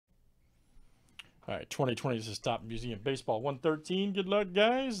All right, 2020 is Stop Museum Baseball 113. Good luck,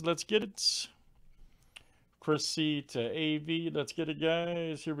 guys. Let's get it. Chris C to AV. Let's get it,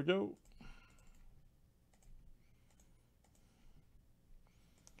 guys. Here we go.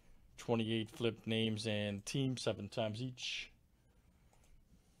 28 flipped names and teams 7 times each.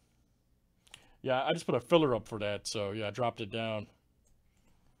 Yeah, I just put a filler up for that, so yeah, I dropped it down.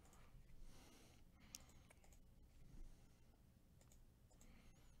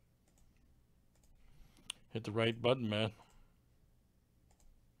 Hit the right button, man.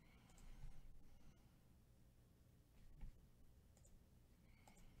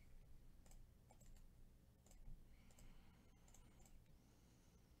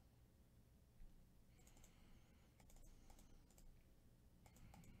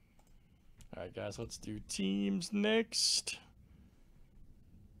 All right, guys, let's do teams next.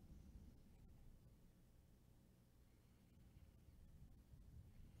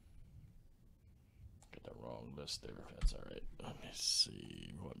 Got the wrong list there. That's all right. Let me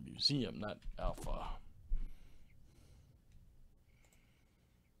see. What museum, not alpha.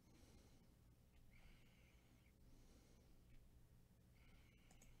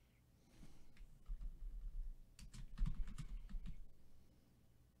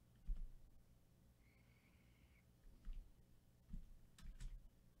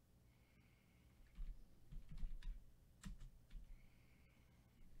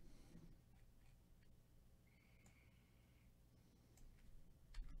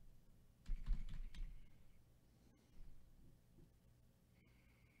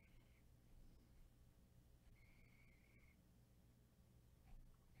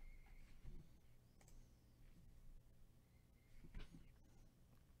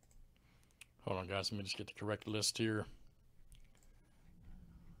 Hold on, guys. Let me just get the correct list here.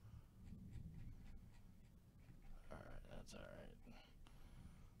 All right, that's all right.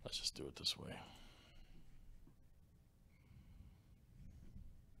 Let's just do it this way.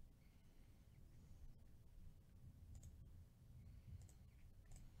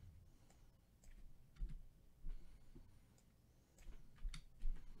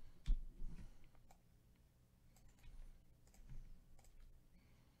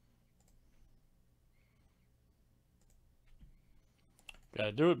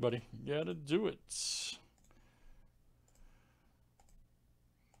 Gotta do it, buddy. Gotta do it.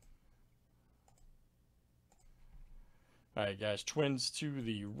 All right, guys. Twins to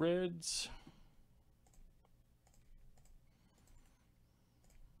the Reds.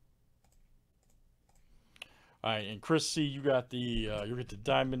 All right, and Chris C, you got the you get the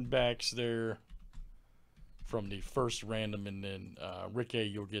Diamondbacks there from the first random, and then Rick A,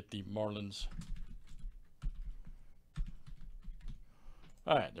 you'll get the Marlins.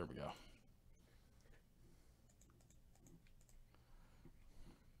 All right, there we go.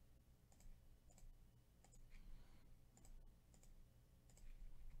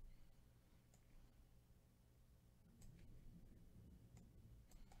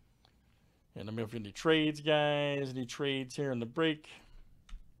 And let me know if any trades, guys. Any trades here in the break?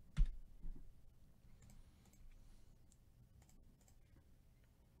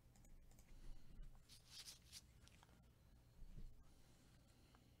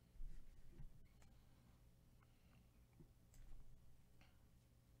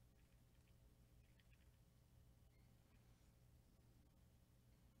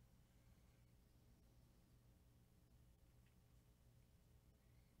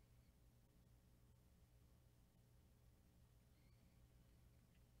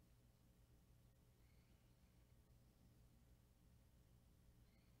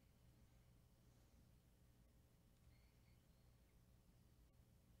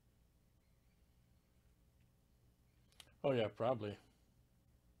 Oh yeah, probably.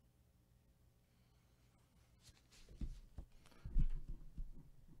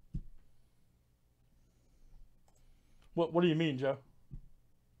 What do you mean, Joe?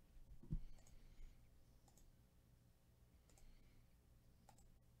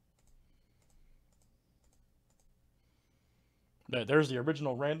 There's the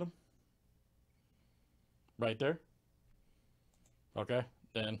original random. Right there. Okay.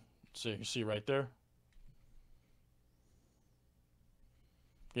 Then see right there.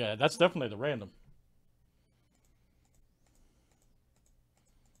 Yeah, that's definitely the random.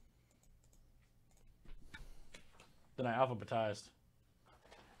 Then I alphabetized.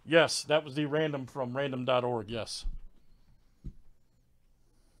 Yes, that was the random from random.org. Yes.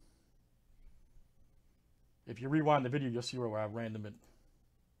 If you rewind the video, you'll see where I random it.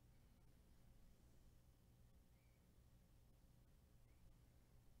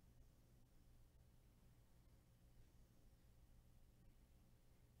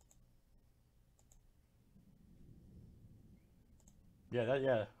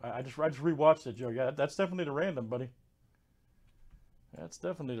 Yeah. I just rewatched it, Joe. Yeah, that's definitely the random, buddy. That's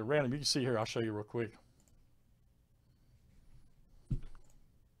definitely the random. You can see here. I'll show you real quick.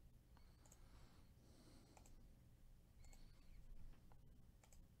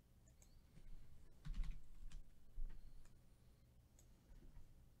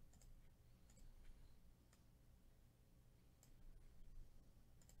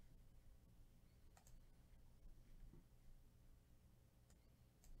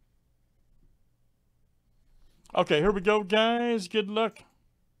 Okay, here we go, guys. Good luck.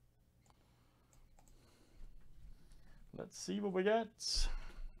 Let's see what we got.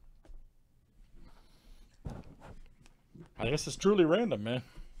 I guess it's truly random, man.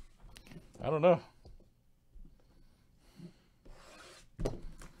 I don't know.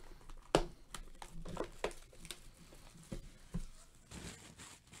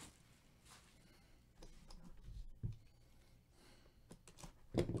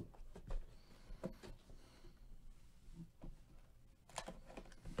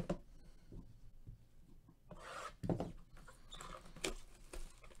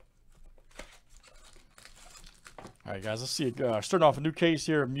 All right, guys, let's see. Starting off a new case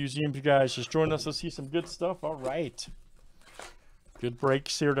here of museums. You guys just joined us. Let's see some good stuff. All right. Good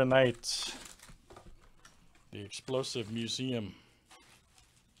breaks here tonight. The Explosive Museum.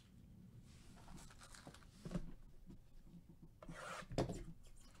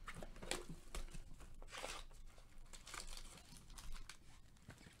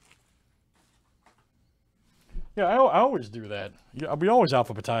 Yeah, I always do that. Yeah, we always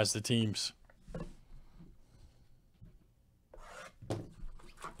alphabetize the teams.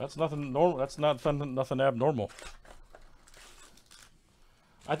 That's nothing normal. That's nothing abnormal.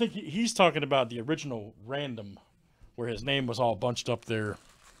 I think he's talking about the original random, where his name was all bunched up there.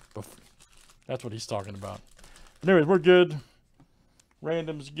 That's what he's talking about. But anyways, we're good.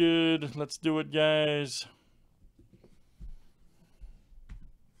 Random's good. Let's do it, guys.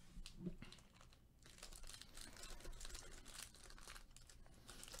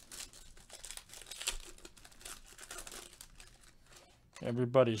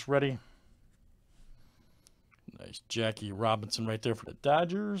 Everybody's ready. Nice Jackie Robinson right there for the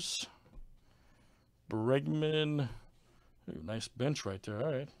Dodgers. Bregman. Ooh, nice bench right there.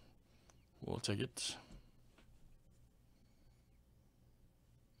 All right. We'll take it.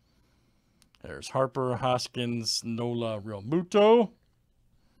 There's Harper, Hoskins, Nola, Real Muto.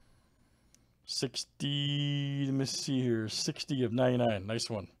 60, let me see here. 60 of 99. Nice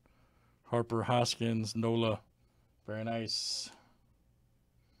one. Harper, Hoskins, Nola. Very nice.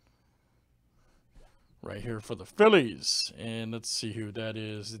 Right here for the Phillies. And let's see who that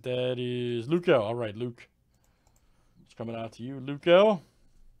is. That is Luke L. All right, Luke. It's coming out to you, Luke L.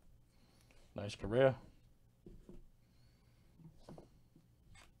 Nice career.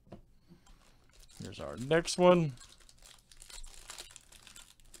 Here's our next one.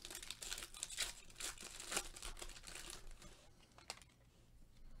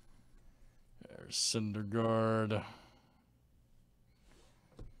 There's Syndergaard.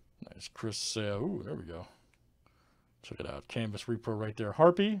 Nice Chris Sale. Ooh, there we go. Check it out. Canvas Repro right there.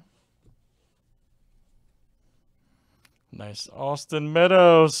 Harpy. Nice Austin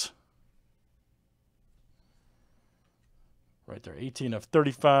Meadows. Right there. 18 of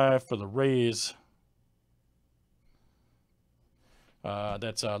 35 for the Rays.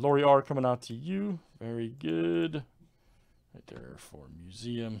 That's Lori R coming out to you. Very good. Right there for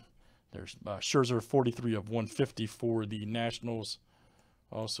Museum. There's Scherzer 43 of 150 for the Nationals.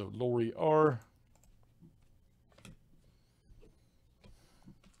 Also, Lori R.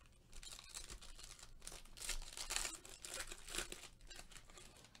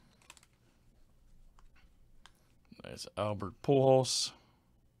 Nice Albert Pujols.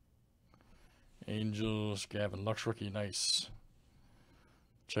 Angels, Gavin Lux rookie. Nice.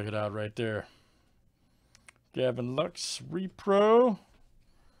 Check it out right there. Gavin Lux repro.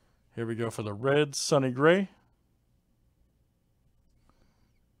 Here we go for the Reds, Sonny Gray.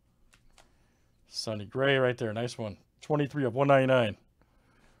 Sonny Gray right there. Nice one. 23 of 199.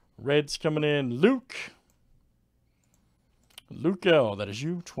 Reds coming in. Luke. Luke L. That is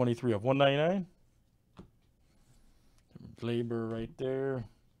you. 23 of 199. Glaber right there.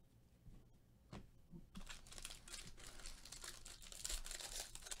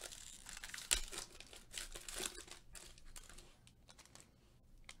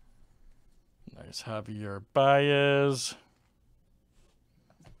 Nice Javier Baez.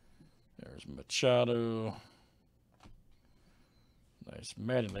 There's Machado. Nice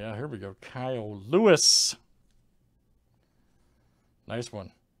Mattingly. Here we go. Kyle Lewis. Nice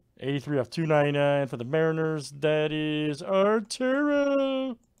one. 83 of 299 for the Mariners. That is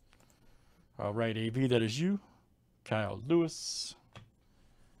Arturo. All right, AV, that is you. Kyle Lewis.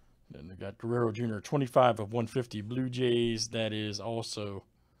 Then we got Guerrero Jr., 25 of 150 Blue Jays. That is also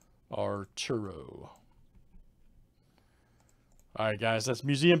Arturo. All right, guys, that's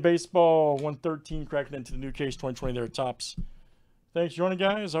Museum Baseball 113 cracking into the new case 2020 there at Topps. Thanks for joining,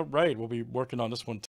 guys. All right, we'll be working on this one